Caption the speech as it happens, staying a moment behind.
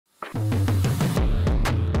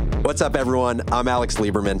What's up, everyone? I'm Alex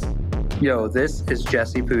Lieberman. Yo, this is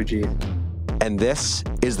Jesse Pujji. And this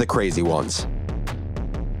is The Crazy Ones.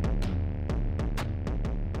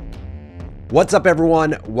 What's up,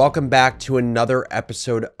 everyone? Welcome back to another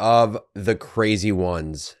episode of The Crazy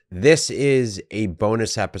Ones. This is a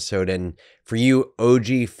bonus episode, and for you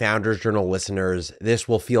OG Founders Journal listeners, this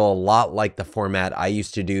will feel a lot like the format I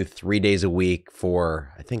used to do 3 days a week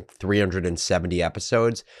for, I think, 370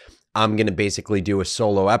 episodes. I'm going to basically do a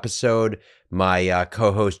solo episode. My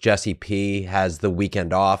co-host Jesse P has the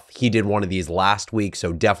weekend off. He did one of these last week,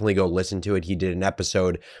 so definitely go listen to it. He did an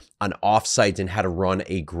episode on offsites and how to run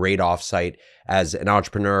a great offsite as an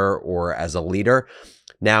entrepreneur or as a leader.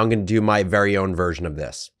 Now I'm going to do my very own version of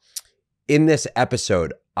this. In this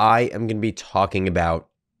episode, I am going to be talking about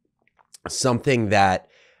something that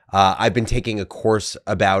I've been taking a course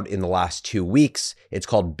about in the last 2 weeks. It's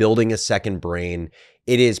called Building a Second Brain.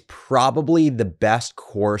 It is probably the best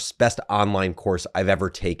online course I've ever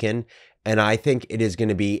taken. And I think it is going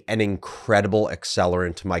to be an incredible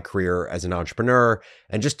accelerant to my career as an entrepreneur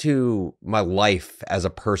and just to my life as a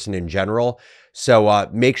person in general. So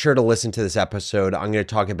make sure to listen to this episode. I'm going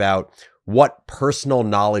to talk about what personal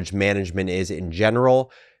knowledge management is in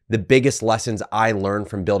general, the biggest lessons I learned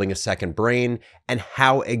from building a second brain, and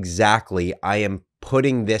how exactly I am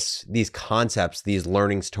putting these concepts, these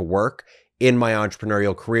learnings to work in my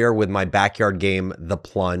entrepreneurial career with my backyard game, the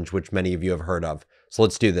Plunge, which many of you have heard of. So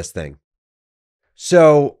let's do this thing.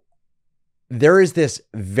 So there is this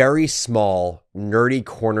very small, nerdy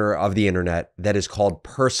corner of the internet that is called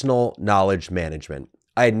personal knowledge management.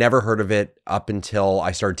 I had never heard of it up until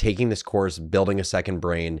I started taking this course, Building a Second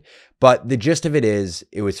Brain. But the gist of it is,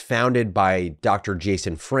 it was founded by Dr.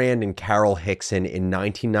 Jason Frand and Carol Hickson in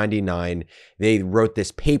 1999. They wrote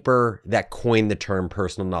this paper that coined the term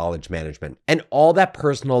personal knowledge management. And all that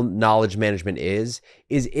personal knowledge management is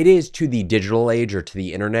it is to the digital age or to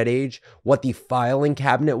the internet age what the filing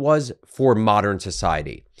cabinet was for modern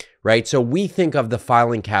society. Right? So we think of the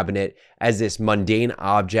filing cabinet as this mundane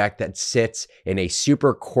object that sits in a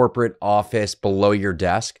super corporate office below your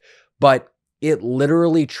desk, but it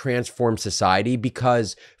literally transformed society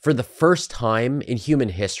because for the first time in human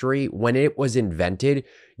history, when it was invented,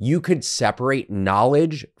 you could separate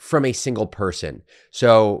knowledge from a single person.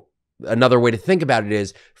 So another way to think about it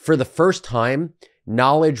is, for the first time,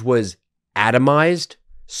 knowledge was atomized,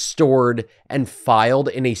 stored, and filed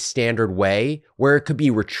in a standard way where it could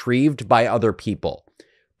be retrieved by other people.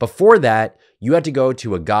 Before that, you had to go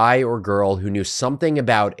to a guy or girl who knew something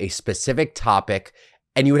about a specific topic,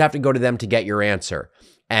 and you would have to go to them to get your answer.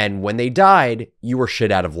 And when they died, you were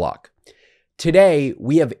shit out of luck. Today,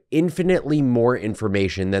 we have infinitely more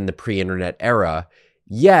information than the pre-internet era,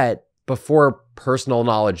 yet before personal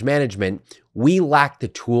knowledge management, we lack the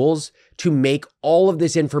tools to make all of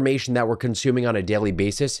this information that we're consuming on a daily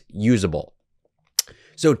basis usable.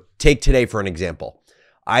 So take today for an example.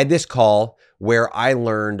 I had this call where I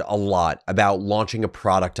learned a lot about launching a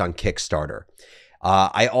product on Kickstarter.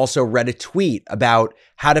 I also read a tweet about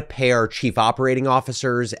how to pay our chief operating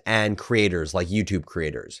officers and creators like YouTube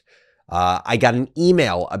creators. I got an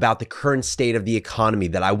email about the current state of the economy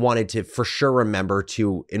that I wanted to for sure remember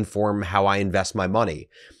to inform how I invest my money.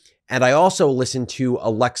 And I also listened to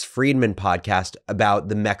a Lex Fridman podcast about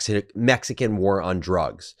the Mexican war on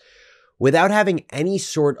drugs. Without having any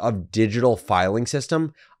sort of digital filing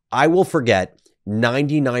system, I will forget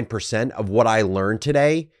 99% of what I learned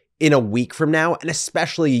today in a week from now, and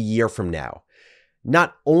especially a year from now.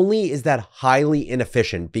 Not only is that highly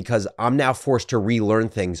inefficient because I'm now forced to relearn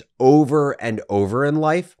things over and over in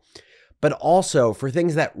life, but also for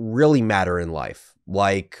things that really matter in life,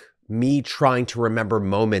 like me trying to remember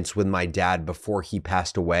moments with my dad before he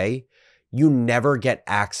passed away. You never get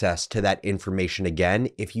access to that information again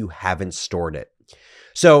if you haven't stored it.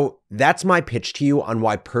 So that's my pitch to you on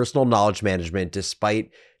why personal knowledge management,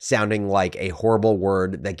 despite sounding like a horrible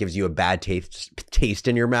word that gives you a bad taste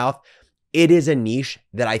in your mouth, it is a niche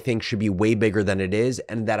that I think should be way bigger than it is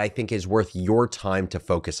and that I think is worth your time to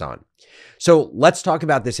focus on. So let's talk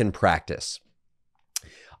about this in practice.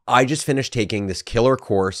 I just finished taking this killer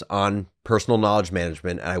course on personal knowledge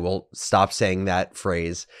management, and I will stop saying that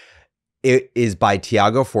phrase. It is by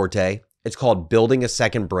Tiago Forte. It's called Building a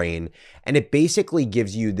Second Brain, and it basically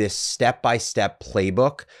gives you this step-by-step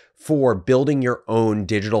playbook for building your own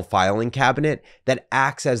digital filing cabinet that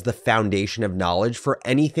acts as the foundation of knowledge for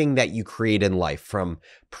anything that you create in life, from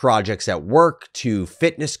projects at work to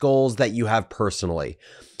fitness goals that you have personally.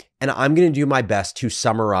 And I'm going to do my best to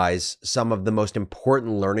summarize some of the most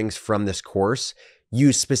important learnings from this course,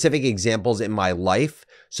 use specific examples in my life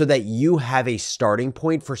so that you have a starting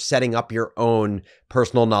point for setting up your own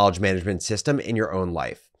personal knowledge management system in your own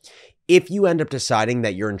life. If you end up deciding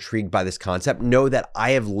that you're intrigued by this concept, know that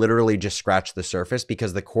I have literally just scratched the surface,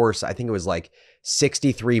 because the course, I think it was like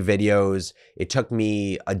 63 videos. It took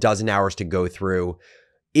me a dozen hours to go through.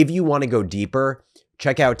 If you want to go deeper,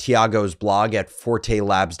 check out Tiago's blog at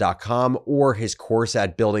fortelabs.com or his course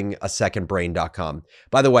at buildingasecondbrain.com.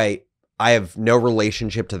 By the way, I have no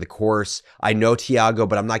relationship to the course. I know Tiago,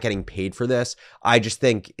 but I'm not getting paid for this. I just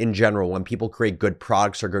think in general, when people create good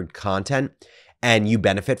products or good content and you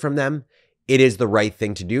benefit from them, it is the right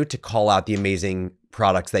thing to do to call out the amazing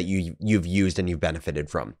products that you've used and you've benefited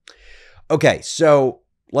from. Okay, so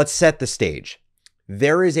let's set the stage.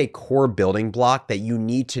 There is a core building block that you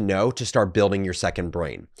need to know to start building your second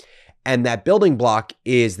brain. And that building block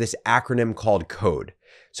is this acronym called CODE.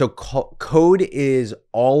 So CODE is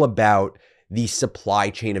all about the supply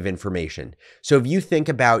chain of information. So if you think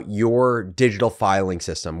about your digital filing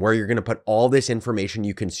system, where you're going to put all this information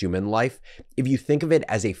you consume in life, if you think of it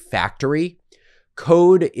as a factory,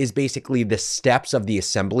 code is basically the steps of the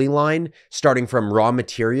assembly line, starting from raw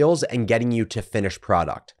materials and getting you to finished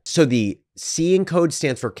product. So the C in code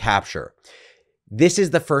stands for capture. This is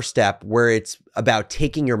the first step, where it's about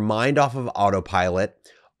taking your mind off of autopilot,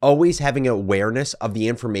 always having awareness of the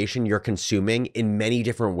information you're consuming in many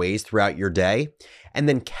different ways throughout your day, and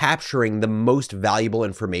then capturing the most valuable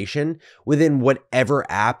information within whatever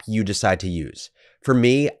app you decide to use. For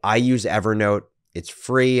me, I use Evernote. It's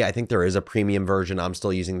free. I think there is a premium version. I'm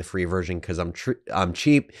still using the free version because I'm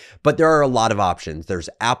cheap, but there are a lot of options. There's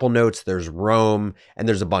Apple Notes, there's Roam, and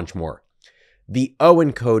there's a bunch more. The O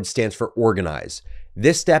in code stands for organize.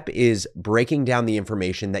 This step is breaking down the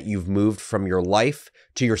information that you've moved from your life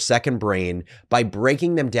to your second brain by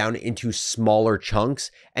breaking them down into smaller chunks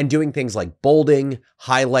and doing things like bolding,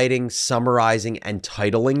 highlighting, summarizing, and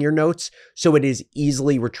titling your notes so it is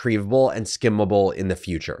easily retrievable and skimmable in the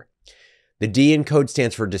future. The D in code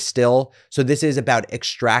stands for distill. So this is about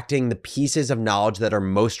extracting the pieces of knowledge that are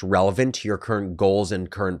most relevant to your current goals and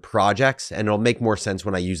current projects, and it'll make more sense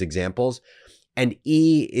when I use examples. And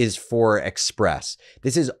E is for express.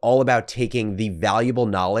 This is all about taking the valuable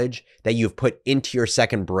knowledge that you've put into your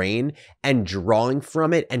second brain and drawing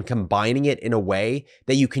from it and combining it in a way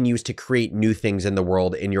that you can use to create new things in the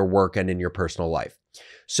world, in your work and in your personal life.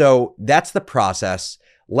 So that's the process.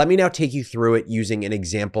 Let me now take you through it using an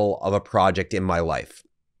example of a project in my life.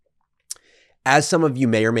 As some of you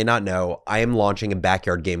may or may not know, I am launching a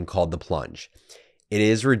backyard game called the Plunge. It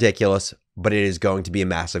is ridiculous, but it is going to be a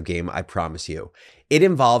massive game, I promise you. It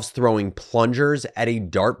involves throwing plungers at a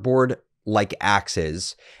dartboard like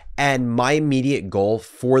axes, and my immediate goal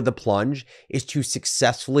for the Plunge is to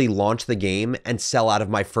successfully launch the game and sell out of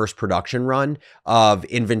my first production run of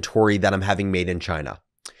inventory that I'm having made in China.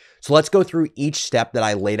 So let's go through each step that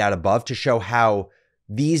I laid out above to show how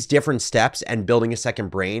these different steps and building a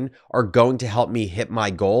second brain are going to help me hit my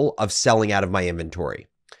goal of selling out of my inventory.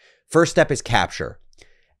 First step is capture.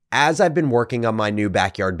 As I've been working on my new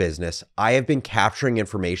backyard business, I have been capturing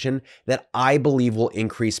information that I believe will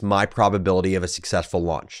increase my probability of a successful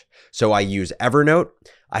launch. So I use Evernote,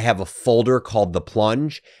 I have a folder called The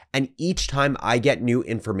Plunge, and each time I get new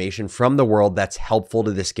information from the world that's helpful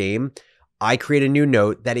to this game, I create a new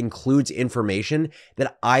note that includes information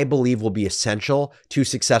that I believe will be essential to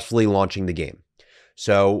successfully launching the game.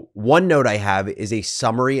 So one note I have is a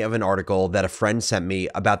summary of an article that a friend sent me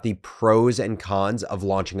about the pros and cons of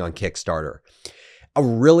launching on Kickstarter. A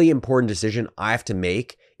really important decision I have to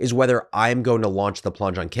make is whether I'm going to launch the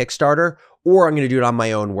Plunge on Kickstarter or I'm going to do it on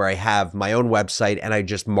my own, where I have my own website and I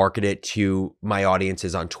just market it to my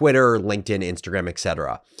audiences on Twitter, LinkedIn, Instagram,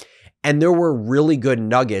 etc. And there were really good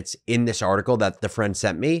nuggets in this article that the friend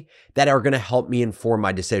sent me that are going to help me inform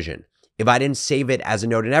my decision. If I didn't save it as a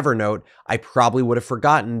note in Evernote, I probably would have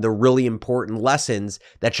forgotten the really important lessons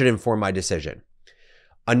that should inform my decision.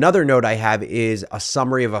 Another note I have is a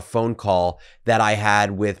summary of a phone call that I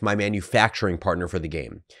had with my manufacturing partner for the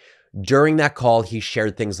game. During that call, he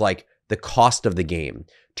shared things like the cost of the game,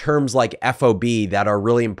 terms like FOB that are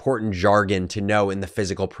really important jargon to know in the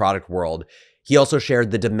physical product world. He also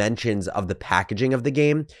shared the dimensions of the packaging of the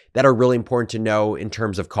game that are really important to know in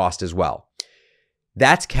terms of cost as well.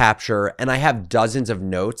 That's capture, and I have dozens of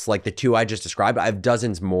notes like the two I just described. I have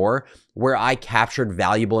dozens more where I captured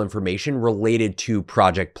valuable information related to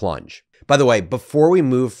Project Plunge. By the way, before we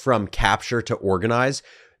move from capture to organize,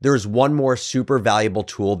 there's one more super valuable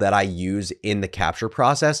tool that I use in the capture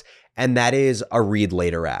process, and that is a read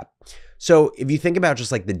later app. So if you think about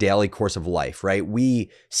just like the daily course of life, right?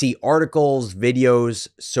 We see articles, videos,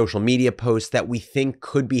 social media posts that we think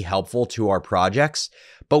could be helpful to our projects,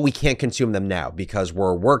 but we can't consume them now because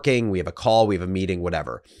we're working, we have a call, we have a meeting,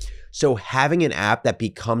 whatever. So having an app that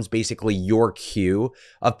becomes basically your queue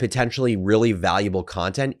of potentially really valuable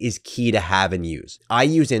content is key to have and use. I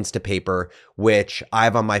use Instapaper, which I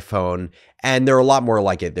have on my phone, and there are a lot more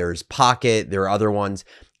like it. There's Pocket, there are other ones.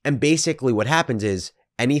 And basically what happens is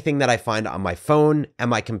anything that I find on my phone and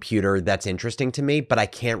my computer that's interesting to me, but I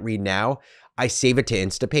can't read now, I save it to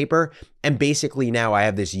Instapaper. And basically now I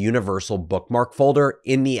have this universal bookmark folder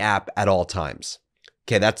in the app at all times.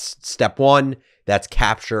 Okay, that's step one. That's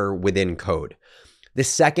capture within code. The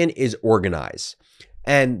second is organize.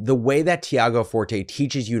 And the way that Tiago Forte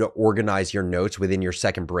teaches you to organize your notes within your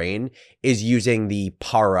second brain is using the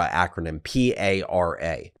PARA acronym,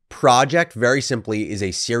 P-A-R-A. Project, very simply, is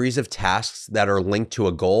a series of tasks that are linked to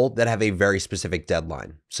a goal that have a very specific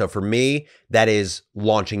deadline. So for me, that is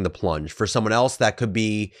launching the Plunge. For someone else, that could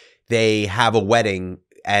be they have a wedding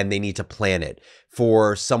and they need to plan it.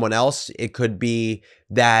 For someone else, it could be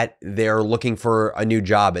that they're looking for a new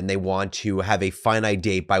job and they want to have a finite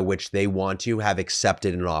date by which they want to have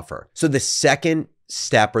accepted an offer. So the second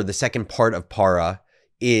step or the second part of PARA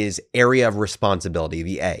is area of responsibility,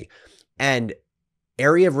 the A. And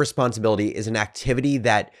area of responsibility is an activity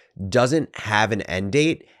that doesn't have an end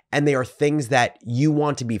date, and they are things that you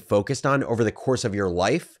want to be focused on over the course of your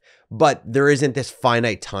life, but there isn't this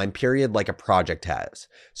finite time period like a project has.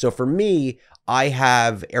 So for me, I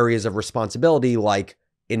have areas of responsibility like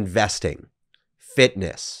investing,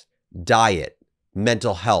 fitness, diet,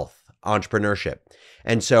 mental health, entrepreneurship.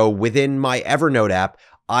 And so within my Evernote app,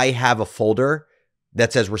 I have a folder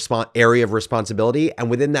that says area of responsibility. And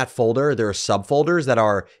within that folder, there are subfolders that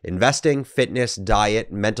are investing, fitness,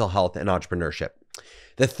 diet, mental health, and entrepreneurship.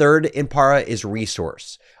 The third in PARA is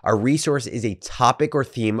resource. A resource is a topic or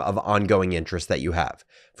theme of ongoing interest that you have.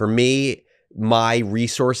 For me, my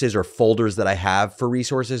resources or folders that I have for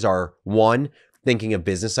resources are one, thinking of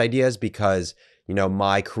business ideas because,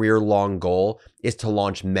 my career-long goal is to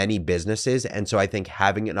launch many businesses. And so I think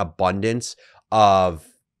having an abundance of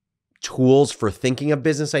tools for thinking of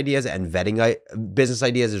business ideas and vetting business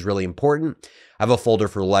ideas is really important. I have a folder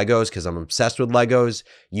for Legos because I'm obsessed with Legos,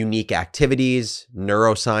 unique activities,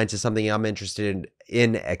 neuroscience is something I'm interested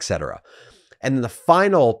in, etc. And then the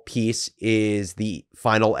final piece is the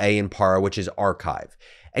final A in PARA, which is archive.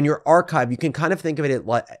 And your archive, you can kind of think of it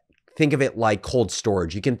like cold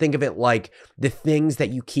storage. You can think of it like the things that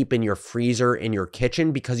you keep in your freezer in your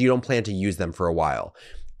kitchen because you don't plan to use them for a while.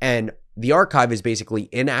 And the archive is basically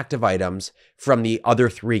inactive items from the other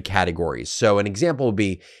three categories. So an example would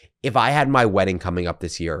be if I had my wedding coming up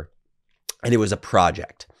this year and it was a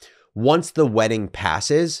project. Once the wedding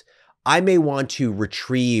passes, I may want to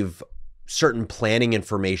retrieve certain planning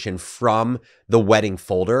information from the wedding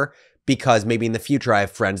folder because maybe in the future I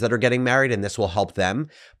have friends that are getting married and this will help them,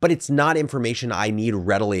 but it's not information I need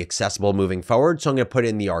readily accessible moving forward. So I'm going to put it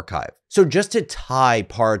in the archive. So just to tie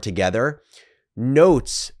PARA together,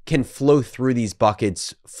 notes can flow through these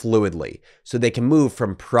buckets fluidly. So they can move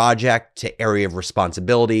from project to area of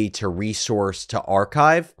responsibility to resource to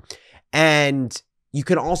archive. And you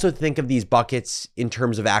can also think of these buckets in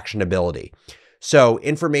terms of actionability. So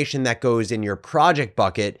information that goes in your project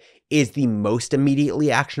bucket is the most immediately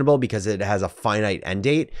actionable because it has a finite end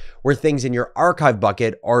date, where things in your archive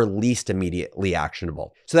bucket are least immediately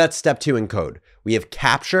actionable. So that's step 2 in code. We have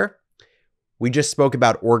capture. We just spoke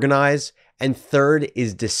about organize. And third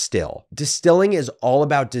is distill. Distilling is all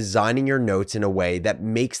about designing your notes in a way that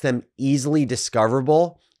makes them easily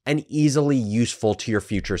discoverable and easily useful to your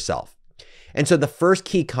future self. And so the first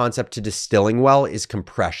key concept to distilling well is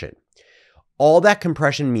compression. All that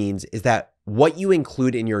compression means is that what you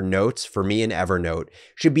include in your notes, for me in Evernote,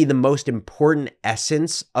 should be the most important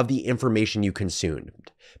essence of the information you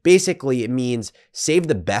consumed. Basically, it means save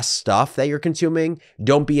the best stuff that you're consuming.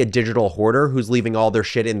 Don't be a digital hoarder who's leaving all their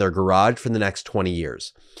shit in their garage for the next 20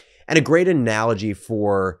 years. And a great analogy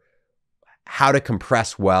for how to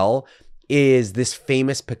compress well is this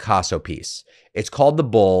famous Picasso piece. It's called The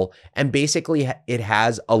Bull, and basically it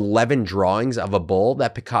has 11 drawings of a bull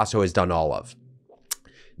that Picasso has done all of.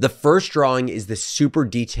 The first drawing is this super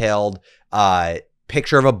detailed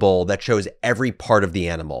picture of a bull that shows every part of the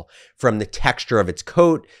animal, from the texture of its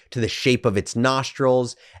coat to the shape of its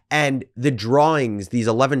nostrils. And the drawings, these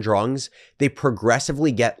 11 drawings, they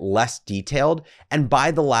progressively get less detailed. And by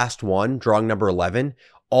the last one, drawing number 11,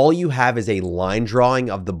 all you have is a line drawing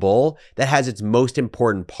of the bull that has its most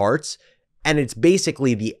important parts. And it's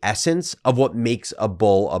basically the essence of what makes a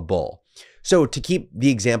bull a bull. So to keep the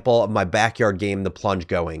example of my backyard game, the Plunge,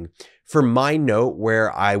 going, for my note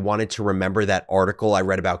where I wanted to remember that article I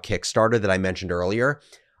read about Kickstarter that I mentioned earlier,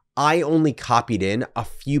 I only copied in a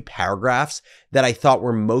few paragraphs that I thought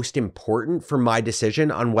were most important for my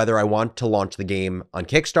decision on whether I want to launch the game on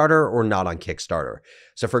Kickstarter or not on Kickstarter.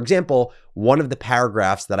 So for example, one of the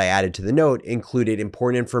paragraphs that I added to the note included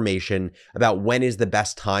important information about when is the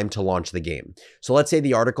best time to launch the game. So let's say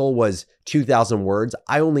the article was 2,000 words.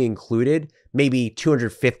 I only included maybe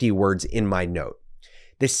 250 words in my note.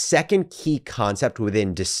 The second key concept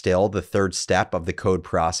within Distill, the third step of the code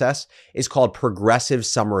process, is called progressive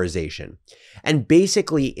summarization. And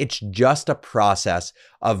basically, it's just a process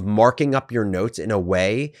of marking up your notes in a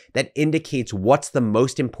way that indicates what's the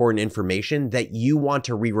most important information that you want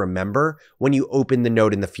to remember when you open the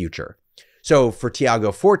note in the future. So for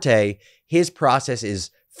Tiago Forte, his process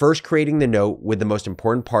is first creating the note with the most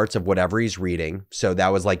important parts of whatever he's reading. So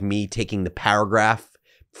that was like me taking the paragraph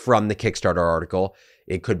from the Kickstarter article.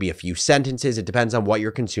 It could be a few sentences. It depends on what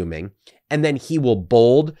you're consuming. And then he will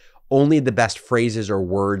bold only the best phrases or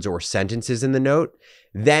words or sentences in the note.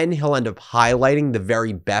 Then he'll end up highlighting the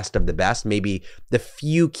very best of the best, maybe the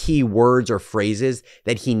few key words or phrases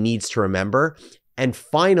that he needs to remember. And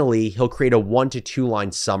finally, he'll create a 1 to 2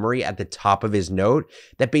 line summary at the top of his note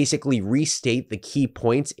that basically restate the key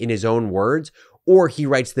points in his own words, or he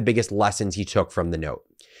writes the biggest lessons he took from the note.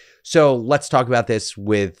 So let's talk about this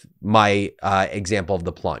with my example of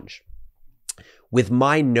the Plunge. With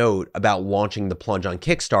my note about launching the Plunge on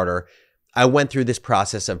Kickstarter, I went through this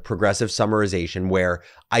process of progressive summarization where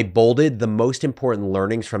I bolded the most important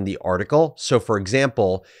learnings from the article. So for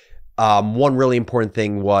example, one really important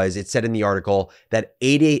thing was it said in the article that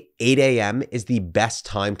 8 a.m. is the best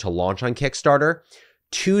time to launch on Kickstarter.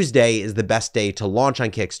 Tuesday is the best day to launch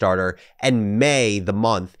on Kickstarter, and May, the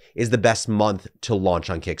month, is the best month to launch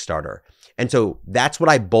on Kickstarter. And so that's what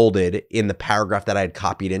I bolded in the paragraph that I had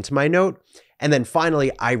copied into my note. And then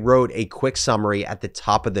finally, I wrote a quick summary at the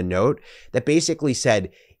top of the note that basically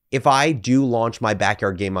said, if I do launch my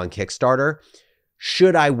backyard game on Kickstarter,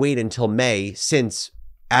 should I wait until May, since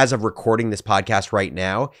as of recording this podcast right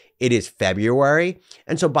now, it is February.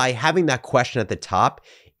 And so by having that question at the top,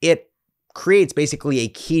 it creates basically a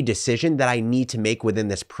key decision that I need to make within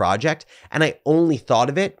this project. And I only thought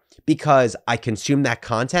of it because I consumed that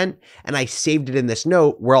content and I saved it in this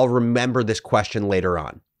note where I'll remember this question later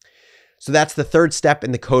on. So that's the third step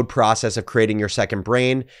in the code process of creating your second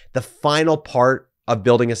brain. The final part of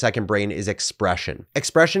building a second brain is expression.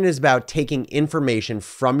 Expression is about taking information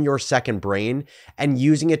from your second brain and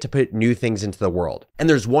using it to put new things into the world. And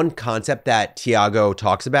there's one concept that Tiago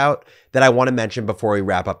talks about that I want to mention before we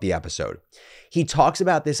wrap up the episode. He talks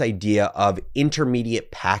about this idea of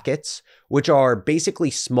intermediate packets, which are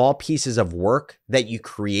basically small pieces of work that you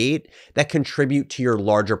create that contribute to your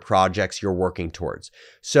larger projects you're working towards.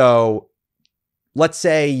 So let's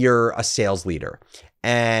say you're a sales leader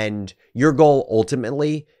and your goal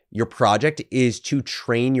ultimately, your project is to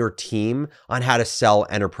train your team on how to sell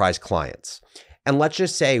enterprise clients. And let's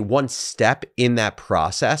just say one step in that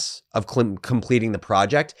process of completing the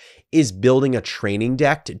project is building a training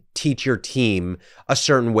deck to teach your team a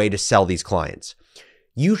certain way to sell these clients.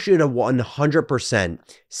 You should 100%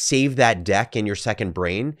 save that deck in your second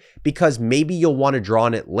brain because maybe you'll want to draw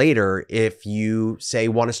on it later if you say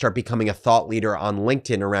want to start becoming a thought leader on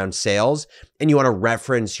LinkedIn around sales and you want to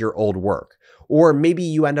reference your old work. Or maybe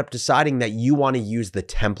you end up deciding that you want to use the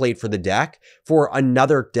template for the deck for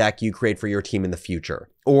another deck you create for your team in the future.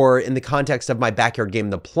 Or in the context of my backyard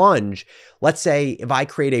game, the Plunge, let's say if I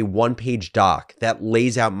create a one-page doc that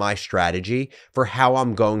lays out my strategy for how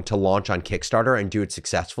I'm going to launch on Kickstarter and do it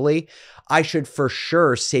successfully, I should for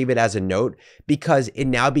sure save it as a note because it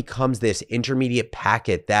now becomes this intermediate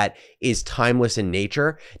packet that is timeless in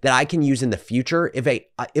nature that I can use in the future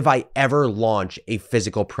if I ever launch a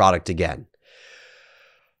physical product again.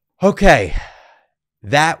 Okay,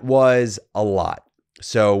 that was a lot.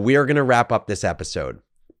 So we are going to wrap up this episode,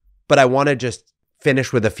 but I want to just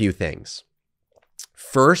finish with a few things.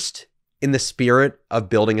 First, in the spirit of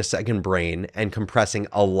building a second brain and compressing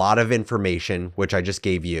a lot of information, which I just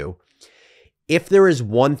gave you, if there is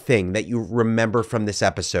one thing that you remember from this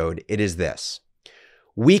episode, it is this.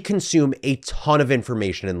 We consume a ton of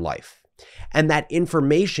information in life. And that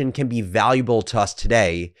information can be valuable to us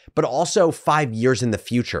today, but also 5 years in the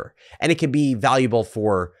future. And it can be valuable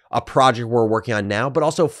for a project we're working on now, but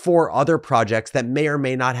also for other projects that may or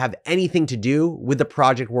may not have anything to do with the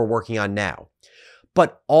project we're working on now.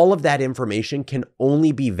 But all of that information can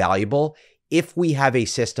only be valuable if we have a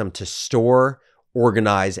system to store,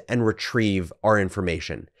 organize, and retrieve our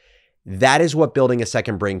information. That is what building a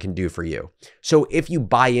second brain can do for you. So if you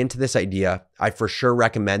buy into this idea, I for sure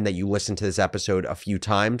recommend that you listen to this episode a few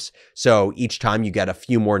times. So each time you get a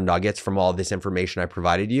few more nuggets from all this information I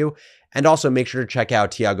provided you. And also make sure to check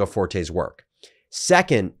out Tiago Forte's work.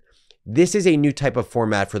 Second, this is a new type of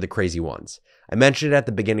format for the crazy ones. I mentioned it at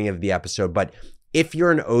the beginning of the episode, but if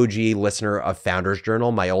you're an OG listener of Founders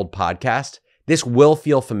Journal, my old podcast, this will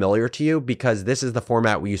feel familiar to you because this is the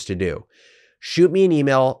format we used to do. Shoot me an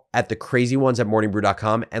email at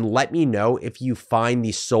thecrazyones@morningbrew.com and let me know if you find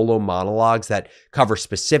these solo monologues that cover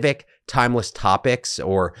specific timeless topics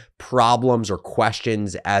or problems or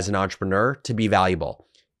questions as an entrepreneur to be valuable.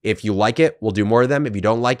 If you like it, we'll do more of them. If you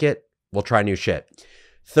don't like it, we'll try new shit.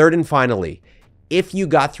 Third and finally, if you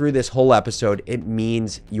got through this whole episode, it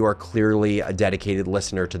means you are clearly a dedicated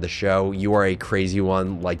listener to the show. You are a crazy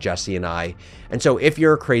one like Jesse and I. And so if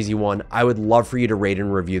you're a crazy one, I would love for you to rate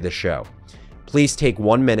and review the show. Please take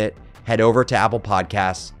 1 minute, head over to Apple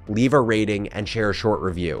Podcasts, leave a rating, and share a short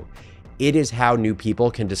review. It is how new people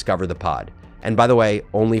can discover the pod. And by the way,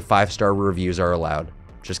 only 5-star reviews are allowed.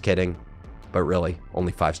 Just kidding, but really,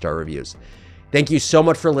 only 5-star reviews. Thank you so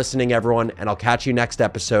much for listening, everyone, and I'll catch you next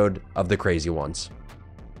episode of The Crazy Ones.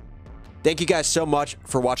 Thank you guys so much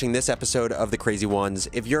for watching this episode of The Crazy Ones.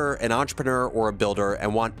 If you're an entrepreneur or a builder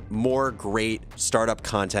and want more great startup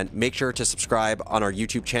content, make sure to subscribe on our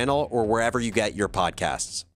YouTube channel or wherever you get your podcasts.